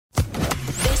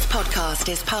podcast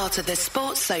is part of the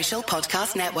Sports Social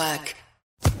Podcast Network.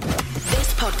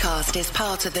 This podcast is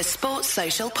part of the Sports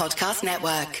Social Podcast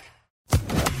Network.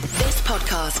 This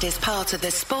podcast is part of the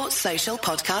Sports Social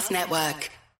Podcast Network.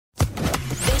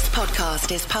 This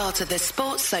podcast is part of the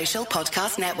Sports Social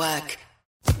Podcast Network.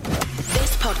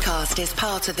 This podcast is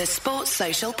part of the Sports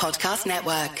Social Podcast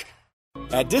Network.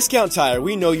 At Discount Tire,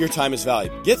 we know your time is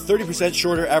valuable. Get 30%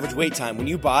 shorter average wait time when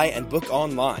you buy and book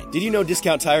online. Did you know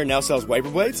Discount Tire now sells wiper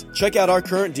blades? Check out our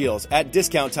current deals at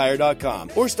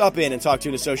discounttire.com or stop in and talk to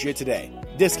an associate today.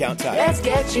 Discount Tire. Let's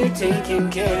get you taken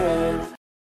care of.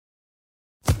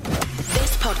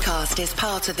 This podcast is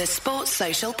part of the Sports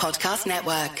Social Podcast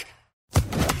Network.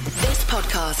 This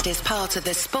podcast is part of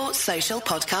the Sports Social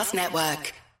Podcast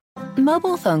Network.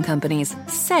 Mobile phone companies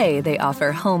say they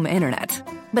offer home internet.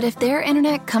 But if their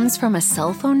internet comes from a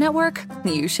cell phone network,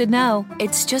 you should know.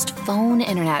 It's just phone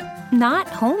internet, not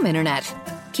home internet.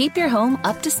 Keep your home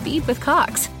up to speed with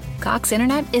Cox. Cox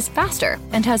internet is faster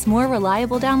and has more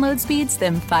reliable download speeds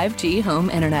than 5G home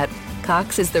internet.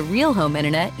 Cox is the real home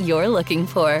internet you're looking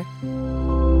for.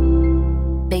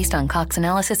 Based on Cox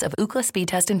analysis of Ookla speed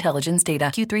test intelligence data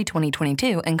Q3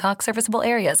 2022 and Cox serviceable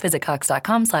areas, visit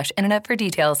cox.com/internet for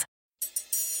details.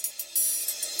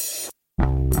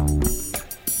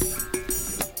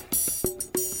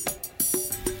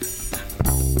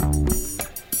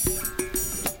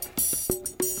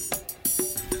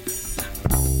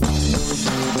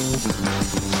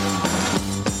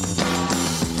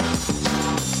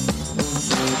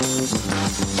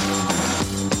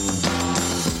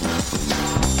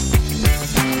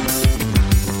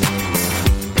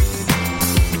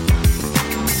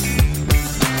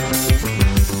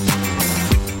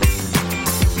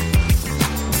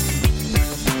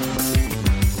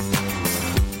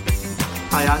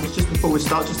 Hi Ange, just before we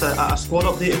start, just a squad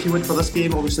update if you would for this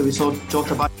game. Obviously we saw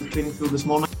Jota back in the training field this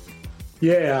morning.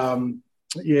 Yeah,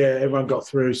 everyone got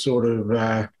through sort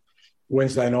of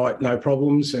Wednesday night, no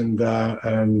problems, and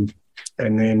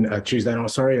then Tuesday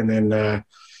night, sorry, and then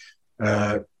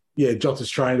Jota's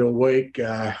trained all week.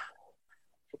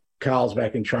 Carl's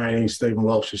back in training. Stephen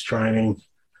Welsh is training.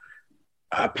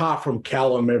 Apart from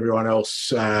Callum, everyone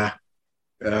else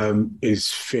is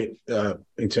fit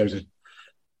in terms of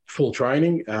full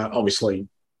training. Obviously,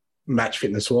 match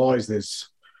fitness-wise, there's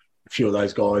a few of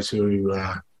those guys who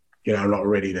are not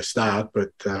ready to start.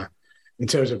 But in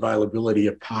terms of availability,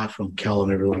 apart from Callum,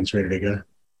 everyone's ready to go.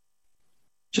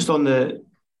 Just on the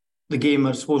game,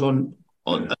 I suppose on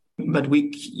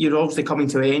midweek, you're obviously coming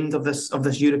to the end of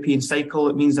this European cycle.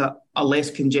 It means that a less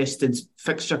congested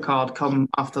fixture card come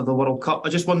after the World Cup. I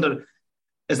just wonder,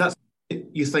 is that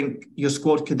you think your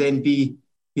squad could then be,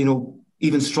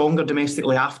 even stronger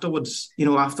domestically afterwards,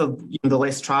 after the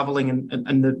less travelling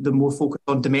and the more focus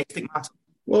on domestic matters?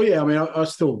 Well, yeah, I mean, I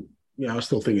still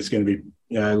think it's going to be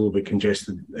a little bit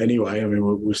congested anyway. I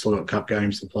mean, we've still got cup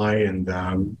games to play, and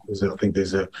I think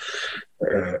there's a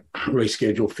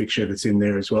rescheduled fixture that's in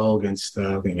there as well against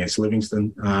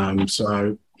Livingston.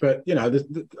 But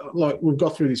we've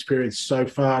got through this period so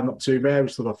far, not too bad.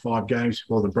 We've still got 5 games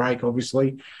before the break,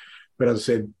 obviously. But as I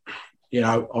said,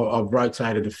 I've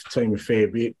rotated the team a fair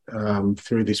bit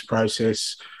through this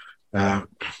process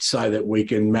so that we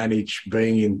can manage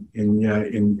being in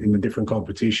the different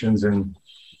competitions. And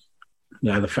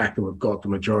the fact that we've got the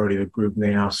majority of the group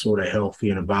now sort of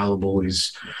healthy and available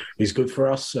is good for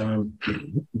us.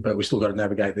 But we still got to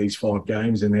navigate these 5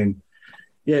 games, and then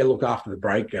look after the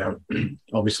break.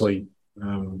 Obviously,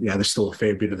 there's still a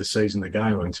fair bit of the season to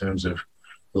go in terms of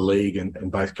the league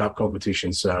and both cup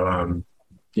competitions. So.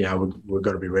 We've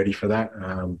got to be ready for that.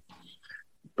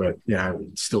 But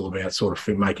it's still about sort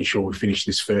of making sure we finish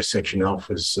this first section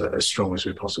off as strong as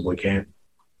we possibly can.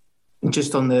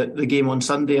 Just on the game on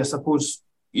Sunday, I suppose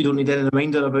you don't need any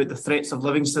reminder about the threats of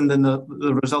Livingston and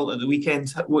the result at the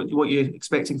weekend. What are you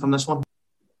expecting from this one?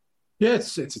 Yeah,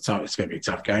 it's going to be a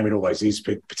tough game. It always is,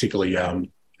 particularly at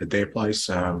their place.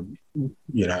 Last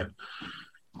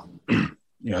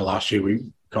year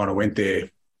we kind of went there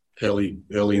early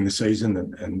in the season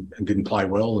and didn't play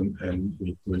well,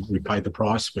 and we paid the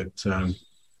price. But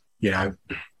our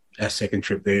second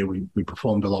trip there, we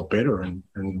performed a lot better, and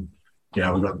we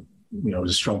got it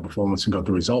was a strong performance and got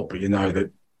the result. But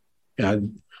that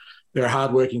they're a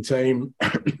hard-working team.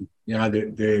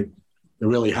 They're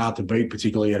really hard to beat,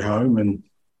 particularly at home. And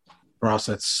for us,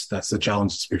 that's the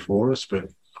challenge that's before us.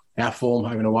 But our form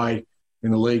home and away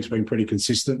in the league's been pretty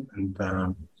consistent, and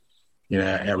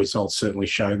our results certainly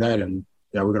show that. And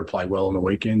we've got to play well on the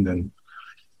weekend and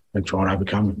try and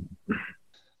overcome it.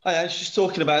 Hi, I was just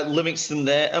talking about Livingston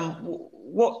there.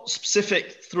 What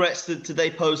specific threats did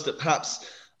they pose that perhaps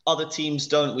other teams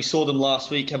don't. We saw them last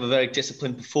week have a very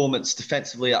disciplined performance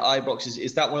defensively at Ibrox.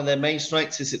 Is that one of their main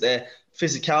strengths? Is it their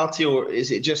physicality, or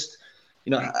is it just,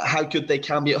 how good they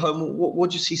can be at home?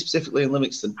 What do you see specifically in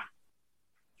Livingston?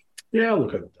 Yeah,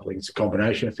 look, I think it's a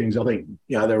combination of things. I think,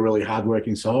 they're a really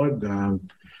hard-working side,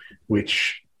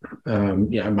 which,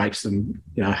 makes them,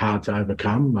 hard to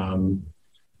overcome.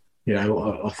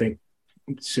 I think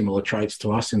similar traits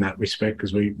to us in that respect,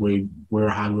 because we're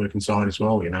a hard-working side as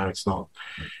well. It's not,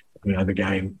 the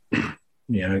game,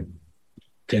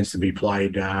 tends to be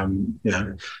played, like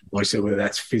I said, whether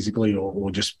that's physically or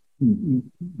just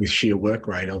with sheer work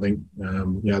rate. I think,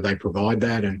 they provide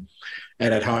that. And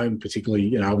at home,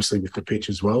 particularly, obviously with the pitch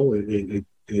as well,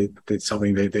 it's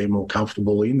something that they're more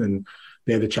comfortable in, and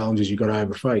they're the challenges you've got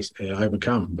to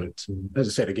overcome. But as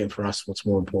I said, again, for us, what's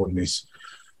more important is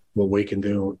what we can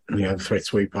do, the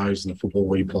threats we pose and the football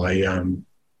we play.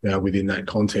 Within that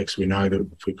context, we know that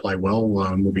if we play well,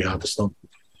 we'll be hard to stop.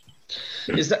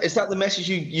 Is that the message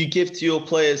you give to your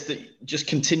players, that just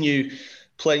continue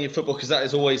playing your football? Because that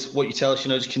is always what you tell us,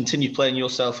 just continue playing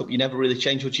yourself up. You never really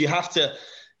change. But you have to,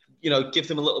 give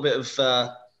them a little bit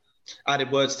of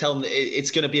added words, tell them that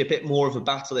it's going to be a bit more of a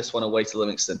battle this one away to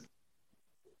Livingston.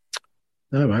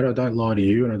 No, mate, I don't lie to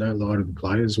you and I don't lie to the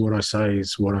players. What I say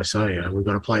is what I say. We've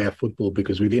got to play our football,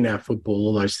 because within our football,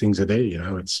 all those things are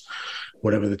there. It's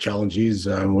whatever the challenge is.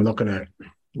 We're not going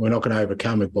to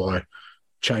overcome it by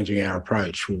changing our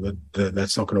approach.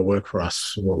 That's not going to work for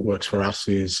us. What works for us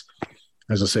is,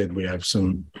 as I said, we have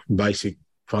some basic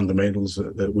fundamentals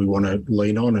that we want to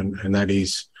lean on, and that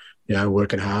is,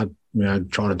 working hard,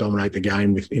 trying to dominate the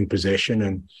game in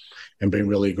possession and being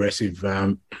really aggressive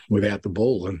without the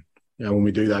ball. And when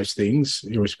we do those things,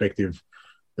 irrespective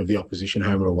of the opposition,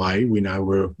 home or away, we know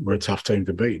we're a tough team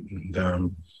to beat,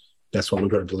 and that's what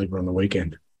we've got to deliver on the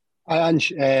weekend. Hi,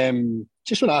 Ange.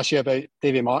 Just want to ask you about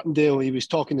Davy Martindale. He was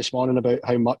talking this morning about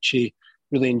how much he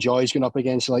really enjoys going up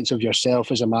against the likes of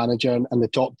yourself as a manager and the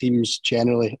top teams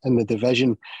generally in the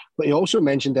division. But he also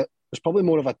mentioned that there's probably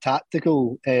more of a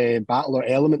tactical battle or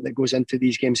element that goes into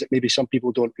these games that maybe some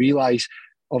people don't realise.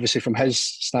 Obviously, from his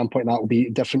standpoint, that will be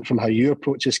different from how you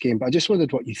approach this game. But I just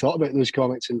wondered what you thought about those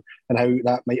comments and how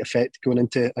that might affect going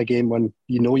into a game when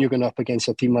you're going up against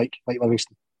a team like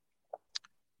Livingston.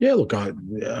 Yeah, look, I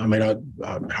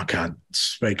can't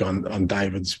speak on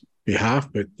David's behalf,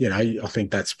 but, I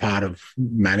think that's part of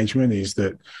management, is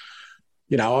that,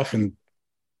 I often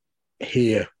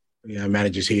hear,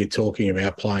 managers here talking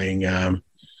about playing,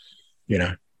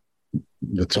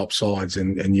 the top sides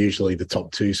and usually the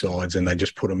top two sides, and they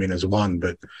just put them in as one.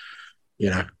 But,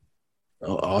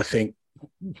 I think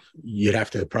you'd have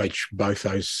to approach both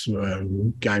those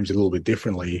games a little bit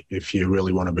differently if you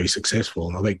really want to be successful.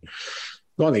 And I think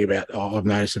one thing I've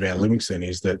noticed about Livingston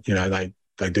is that,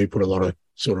 they do put a lot of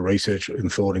sort of research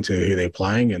and thought into who they're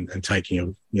playing and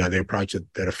taking, the approach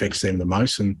that affects them the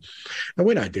most. And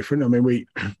we're no different. I mean,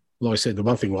 like I said, the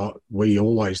one thing we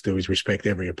always do is respect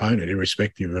every opponent,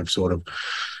 irrespective of sort of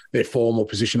their form or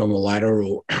position on the ladder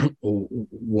or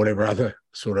whatever other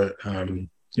sort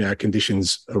of,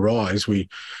 conditions arise. We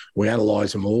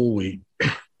analyse them all. We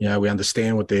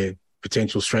understand what their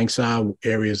potential strengths are,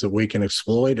 areas that we can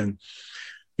exploit. And,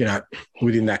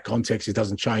 within that context, it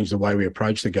doesn't change the way we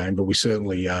approach the game, but we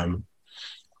certainly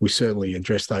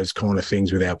address those kind of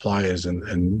things with our players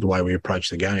and the way we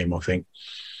approach the game. I think,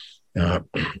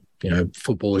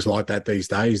 football is like that these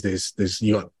days.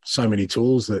 You got so many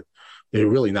tools that there's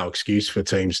really no excuse for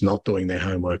teams not doing their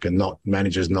homework and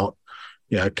managers not,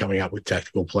 coming up with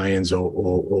tactical plans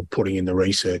or putting in the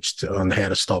research on how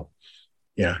to stop,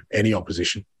 any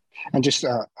opposition. And just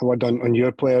a word on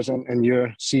your players and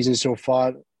your season so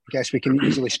far. I guess we can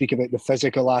easily speak about the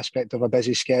physical aspect of a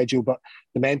busy schedule, but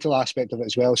the mental aspect of it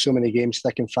as well. So many games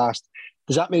thick and fast.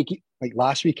 Does that make, like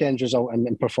last weekend's result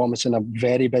and performance in a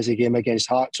very busy game against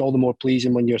Hearts, all the more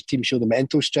pleasing when your team show the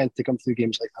mental strength to come through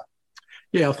games like that?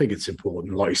 Yeah, I think it's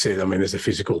important. Like you said, I mean, there's a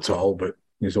physical toll, but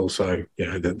there's also,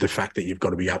 the fact that you've got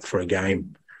to be up for a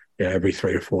game, every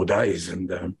 3 or 4 days.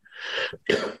 And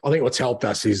I think what's helped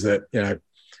us is that,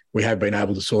 we have been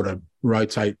able to sort of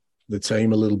rotate the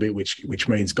team a little bit, which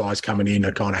means guys coming in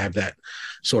are kind of have that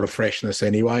sort of freshness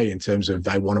anyway, in terms of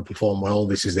they want to perform well.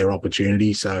 This is their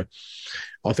opportunity. So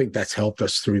I think that's helped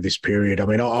us through this period. I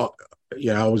mean, I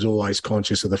was always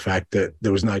conscious of the fact that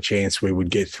there was no chance we would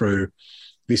get through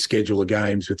this schedule of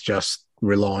games with just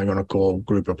relying on a core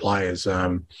group of players.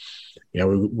 We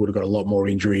would have got a lot more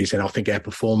injuries, and I think our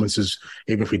performances,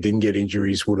 even if we didn't get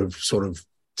injuries, would have sort of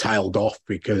tailed off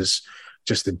because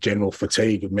just the general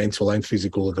fatigue, mental and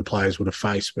physical, that the players would have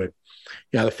faced. But,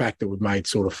 the fact that we've made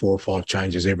sort of 4 or 5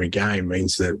 changes every game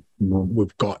means that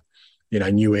we've got,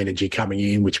 new energy coming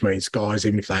in, which means guys,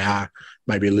 even if they are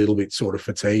maybe a little bit sort of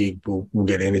fatigued, we'll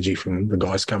get energy from the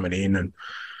guys coming in. And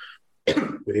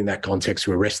within that context,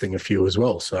 we're resting a few as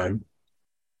well. So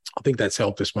I think that's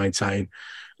helped us maintain.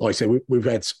 Like I said, we've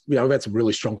had some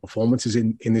really strong performances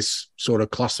in this sort of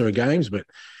cluster of games, but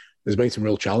there's been some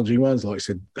real challenging ones. Like I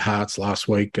said, Hearts last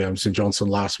week, St Johnstone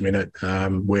last minute,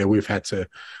 where we've had to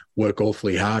work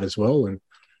awfully hard as well. And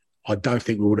I don't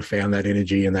think we would have found that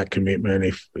energy and that commitment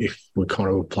if we kind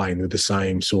of were playing with the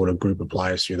same sort of group of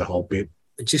players through the whole bit.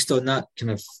 Just on that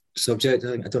kind of subject,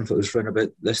 I don't know if it was around about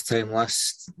this time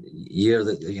last year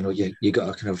that you got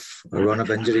a kind of a run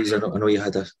of injuries. I know you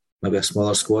had maybe a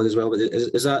smaller squad as well, but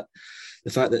is that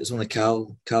the fact that it's only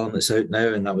Callum that's out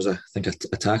now, and that was I think a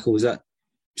tackle? Does that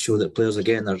show that players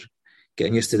again are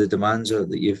getting used to the demands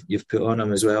that you've put on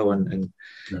them as well, and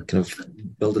kind of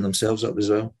building themselves up as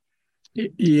well?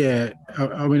 Yeah,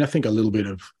 I mean, I think a little bit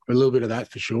of that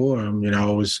for sure.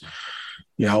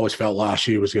 I always felt last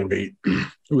year was going to be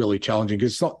really challenging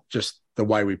because it's not just the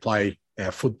way we play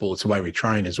our football; it's the way we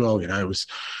train as well.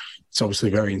 It's obviously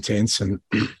very intense, and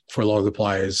for a lot of the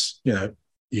players,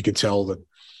 you could tell that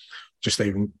just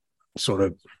even sort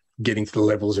of getting to the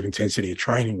levels of intensity of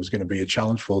training was going to be a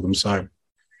challenge for them. So,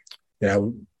 as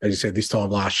you said, this time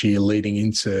last year, leading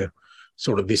into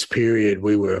sort of this period,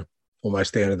 we were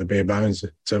almost down to the bare bones in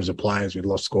terms of players. We'd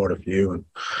lost quite a few. And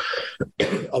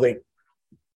I think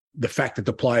the fact that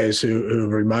the players who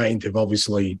remained have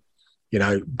obviously,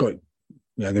 got,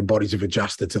 their bodies have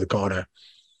adjusted to the kind of,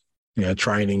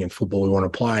 training and football we want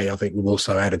to play. I think we've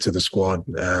also added to the squad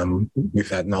with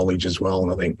that knowledge as well.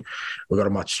 And I think we've got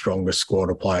a much stronger squad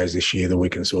of players this year that we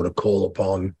can sort of call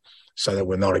upon so that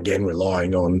we're not again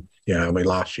relying on,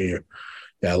 last year,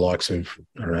 our likes of,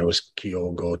 I don't know, it was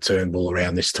Kjorg or Turnbull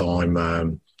around this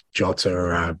time,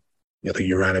 Jota, I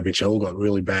think Juranovic all got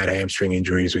really bad hamstring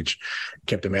injuries, which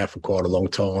kept them out for quite a long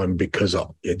time because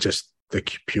of just the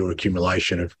pure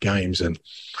accumulation of games. And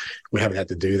we haven't had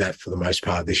to do that for the most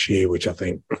part this year, which I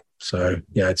think, so,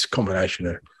 it's a combination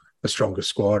of a stronger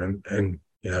squad and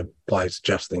players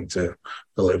adjusting to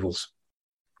the levels.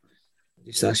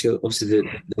 Just ask you, obviously,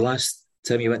 the last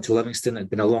time you went to Livingston, it'd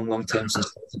been a long, long time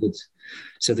since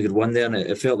Celtic had won there, and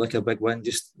it felt like a big win.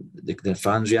 Just the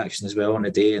fans' reaction as well on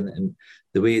the day, and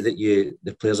the way that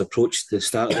the players approached the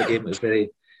start of the game, it was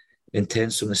very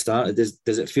intense from the start.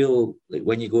 Does it feel like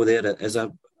when you go there, it is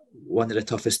one of the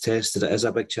toughest tests, that it is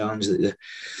a big challenge, that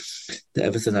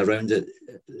everything around it,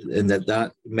 and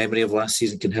that memory of last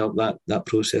season can help that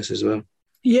process as well?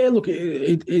 Yeah, look,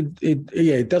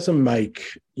 it doesn't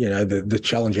make the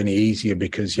challenge any easier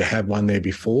because you have won there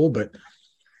before. But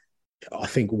I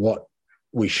think what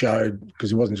we showed,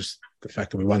 because it wasn't just the fact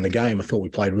that we won the game, I thought we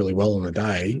played really well on the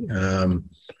day.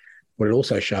 What it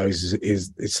also shows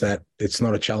is that it's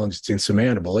not a challenge that's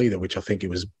insurmountable either, which I think it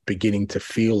was beginning to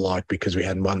feel like because we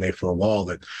hadn't won there for a while,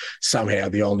 that somehow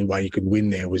the only way you could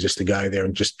win there was just to go there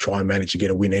and just try and manage to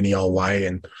get a win any old way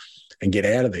and get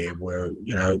out of there. Where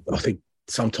I think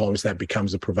sometimes that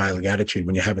becomes the prevailing attitude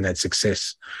when you haven't had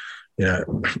success, at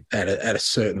a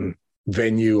certain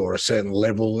venue or a certain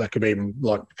level. That could be even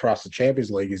like for us, the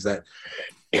Champions League, is that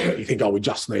you think, we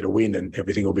just need a win and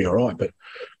everything will be all right. But,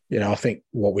 I think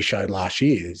what we showed last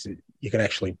year is that you can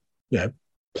actually,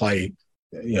 play,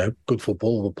 good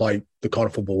football, or play the kind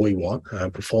of football we want,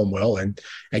 perform well and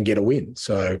get a win.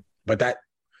 So, but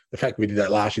the fact that we did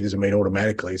that last year doesn't mean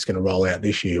automatically it's going to roll out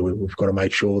this year. We've got to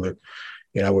make sure that,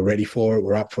 we're ready for it.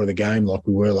 We're up for the game like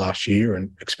we were last year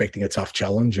and expecting a tough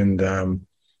challenge and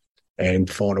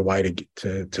find a way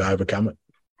to overcome it.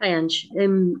 Hi, Ange. I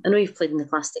know you've played in the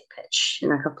plastic pitch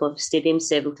in a couple of stadiums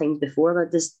several times before,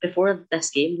 but before this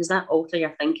game, does that alter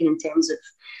your thinking in terms of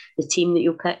the team that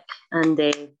you'll pick and,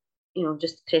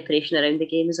 just preparation around the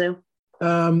game as well?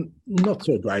 Not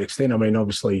to a great extent. I mean,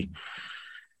 obviously,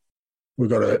 we've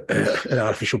got an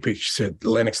artificial pitch at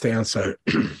Lennoxtown, so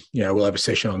we'll have a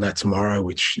session on that tomorrow,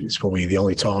 which is probably the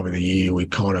only time of the year we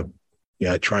kind of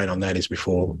train on that, is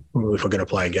before, if we're going to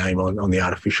play a game on the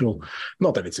artificial.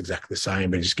 Not that it's exactly the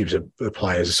same, but it just gives the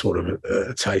players a sort of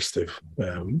a taste of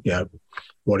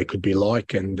what it could be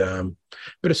like. And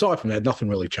but aside from that, nothing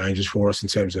really changes for us in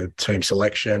terms of team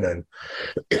selection and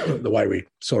the way we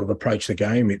sort of approach the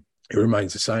game. It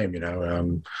remains the same.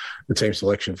 The team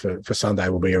selection for Sunday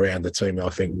will be around the team that I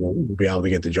think will be able to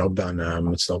get the job done.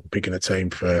 It's not picking a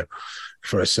team for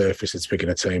a surface. It's picking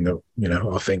a team that,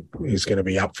 I think is going to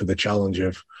be up for the challenge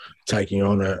of taking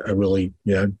on a really,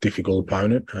 difficult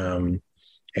opponent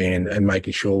and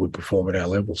making sure we perform at our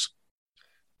levels.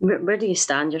 Where do you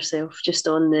stand yourself just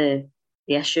on the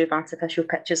issue of artificial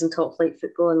pitches and top flight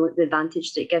football and like the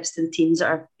advantage that it gives to the teams that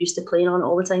are used to playing on it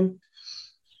all the time?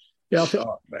 Yeah,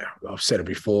 I've said it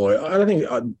before. I don't think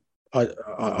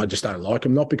I just don't like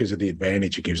them, not because of the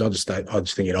advantage it gives. I just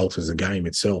think it alters the game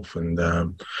itself, and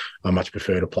I much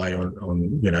prefer to play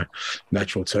on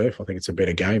natural turf. I think it's a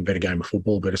better game of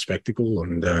football, better spectacle,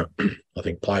 and I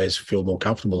think players feel more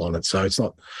comfortable on it. So it's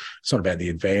not about the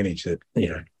advantage that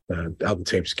other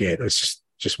teams get. It's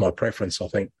just my preference. I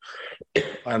think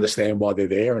I understand why they're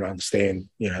there, and I understand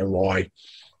why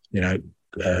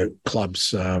clubs.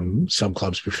 Some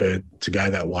clubs prefer to go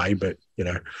that way, but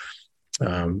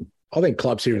I think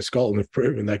clubs here in Scotland have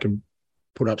proven they can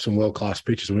put up some world-class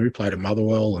pitches. When we played at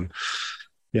Motherwell and,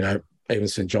 even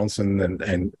St Johnson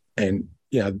and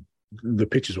the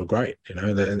pitches were great,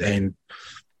 and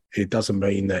it doesn't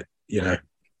mean that,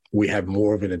 we have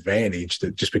more of an advantage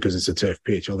that just because it's a turf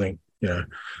pitch. I think,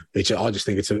 I just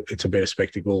think it's a better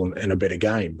spectacle and a better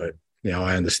game. But,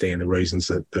 I understand the reasons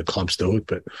that the clubs do it.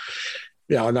 But,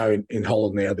 I know in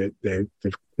Holland now that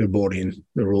they've brought in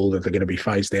the rule that they're going to be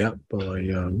phased out by,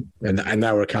 and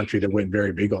they were a country that went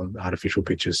very big on artificial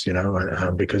pitches,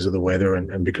 because of the weather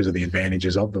and because of the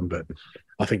advantages of them. But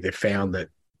I think they've found that,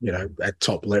 at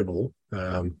top level,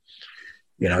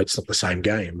 it's not the same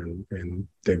game, and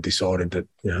they've decided that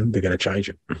they're going to change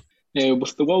it.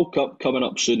 With the World Cup coming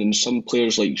up soon, and some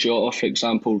players like Jota, for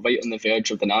example, right on the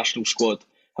verge of the national squad.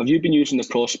 Have you been using the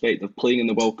prospect of playing in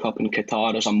the World Cup in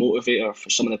Qatar as a motivator for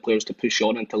some of the players to push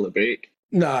on until the break?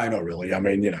 No, not really. I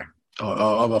mean,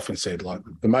 I've often said, like,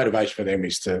 the motivation for them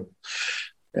is to,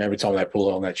 every time they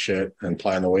pull on that shirt and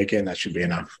play on the weekend, that should be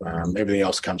enough. Everything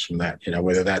else comes from that,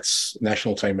 whether that's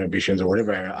national team ambitions or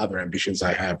whatever other ambitions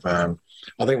they have. I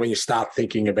think when you start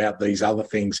thinking about these other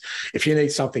things, if you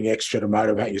need something extra to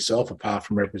motivate yourself apart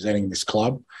from representing this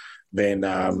club, then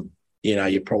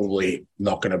you're probably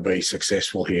not going to be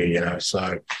successful here,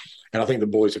 So, and I think the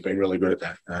boys have been really good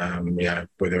at that,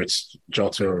 whether it's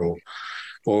Jota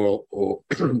or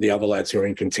the other lads who are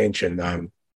in contention.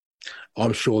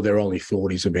 I'm sure their only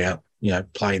thought is about,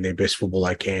 playing their best football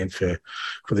they can for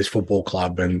this football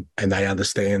club. And they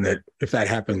understand that if that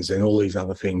happens, then all these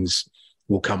other things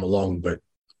will come along. But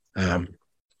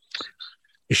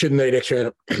you shouldn't need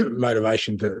extra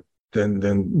motivation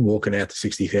than walking out to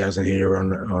 60,000 here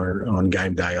on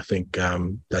game day. I think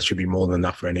that should be more than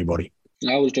enough for anybody.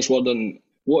 I was just wondering,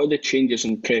 what are the changes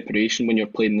in preparation when you're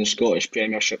playing in the Scottish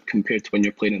Premiership compared to when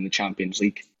you're playing in the Champions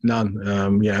League?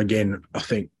 None. Again, I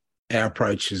think our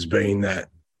approach has been that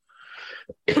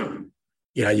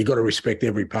you've got to respect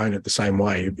every opponent the same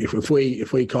way. If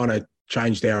we kind of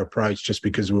changed our approach just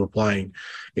because we were playing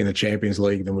in the Champions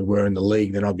League than we were in the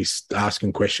league, then I'd be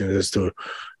asking questions as to,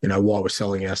 why we're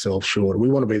selling ourselves short. We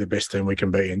want to be the best team we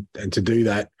can be. And to do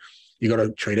that, you've got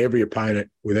to treat every opponent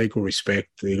with equal respect.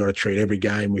 You've got to treat every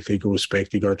game with equal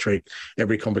respect. You've got to treat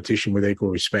every competition with equal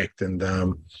respect. And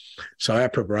so our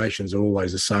preparations are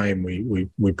always the same.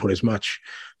 We put as much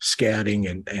scouting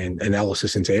and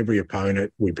analysis into every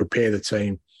opponent. We prepare the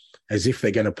team as if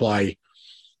they're going to play.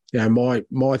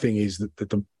 My thing is that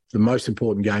the most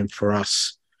important game for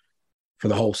us for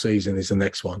the whole season is the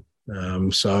next one.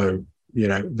 So,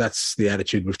 that's the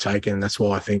attitude we've taken. That's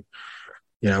why I think,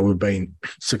 we've been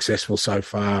successful so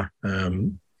far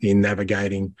in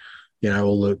navigating,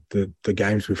 all the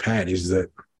games we've had, is that,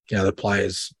 the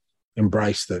players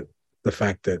embrace the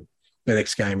fact that the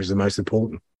next game is the most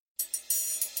important.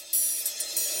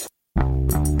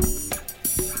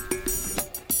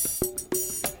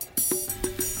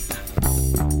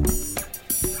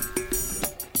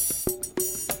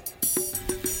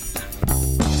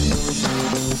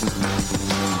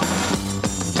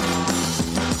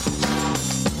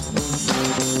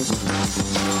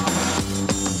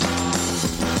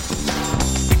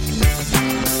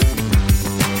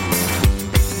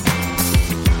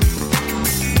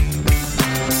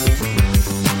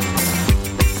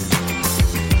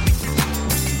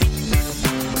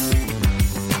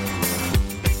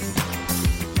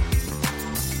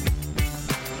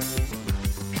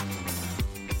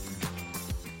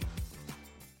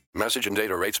 Message and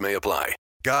data rates may apply.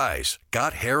 Guys,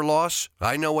 got hair loss?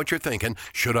 I know what you're thinking.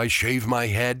 Should I shave my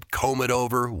head, comb it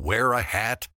over, wear a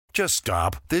hat? Just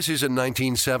stop. This isn't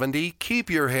 1970. Keep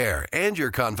your hair and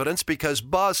your confidence, because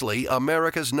Bosley,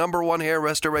 America's #1 hair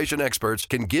restoration experts,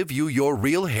 can give you your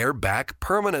real hair back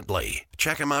permanently.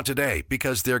 Check them out today,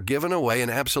 because they're giving away an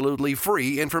absolutely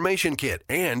free information kit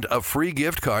and a free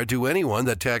gift card to anyone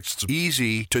that texts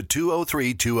EASY to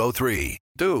 203-203.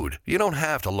 Dude, you don't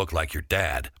have to look like your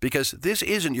dad, because this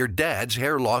isn't your dad's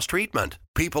hair loss treatment.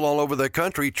 People all over the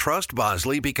country trust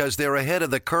Bosley because they're ahead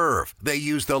of the curve. They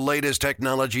use the latest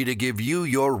technology to give you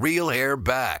your real hair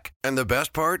back. And the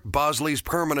best part? Bosley's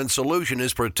permanent solution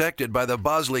is protected by the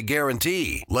Bosley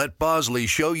Guarantee. Let Bosley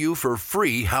show you for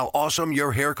free how awesome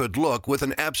your hair could look with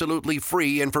an absolutely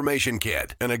free information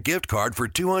kit and a gift card for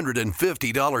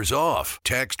 $250 off.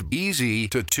 Text BASY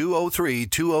to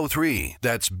 203-203.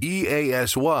 That's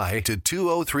BASY to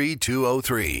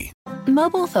 203-203.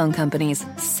 Mobile phone companies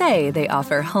say they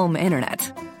offer home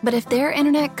internet. But if their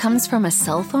internet comes from a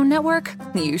cell phone network,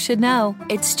 you should know.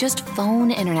 It's just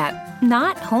phone internet,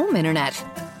 not home internet.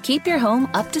 Keep your home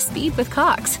up to speed with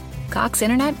Cox. Cox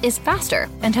internet is faster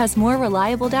and has more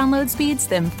reliable download speeds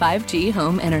than 5G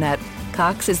home internet.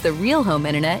 Cox is the real home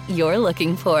internet you're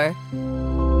looking for.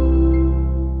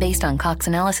 Based on Cox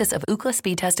analysis of Ookla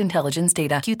speed test intelligence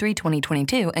data Q3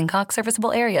 2022 and Cox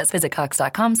serviceable areas, visit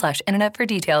cox.com/internet for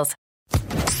details.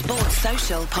 Sports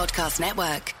Social Podcast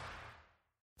Network.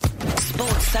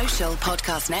 Sports Social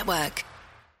Podcast Network.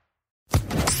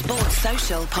 Sports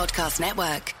Social Podcast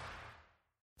Network.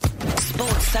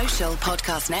 Sports Social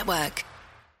Podcast Network.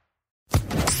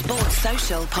 Sports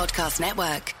Social Podcast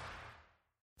Network.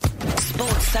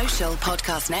 Sports Social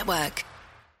Podcast Network.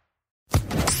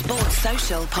 Sports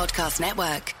Social Podcast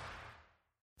Network.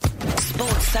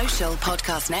 Sports Social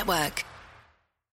Podcast Network.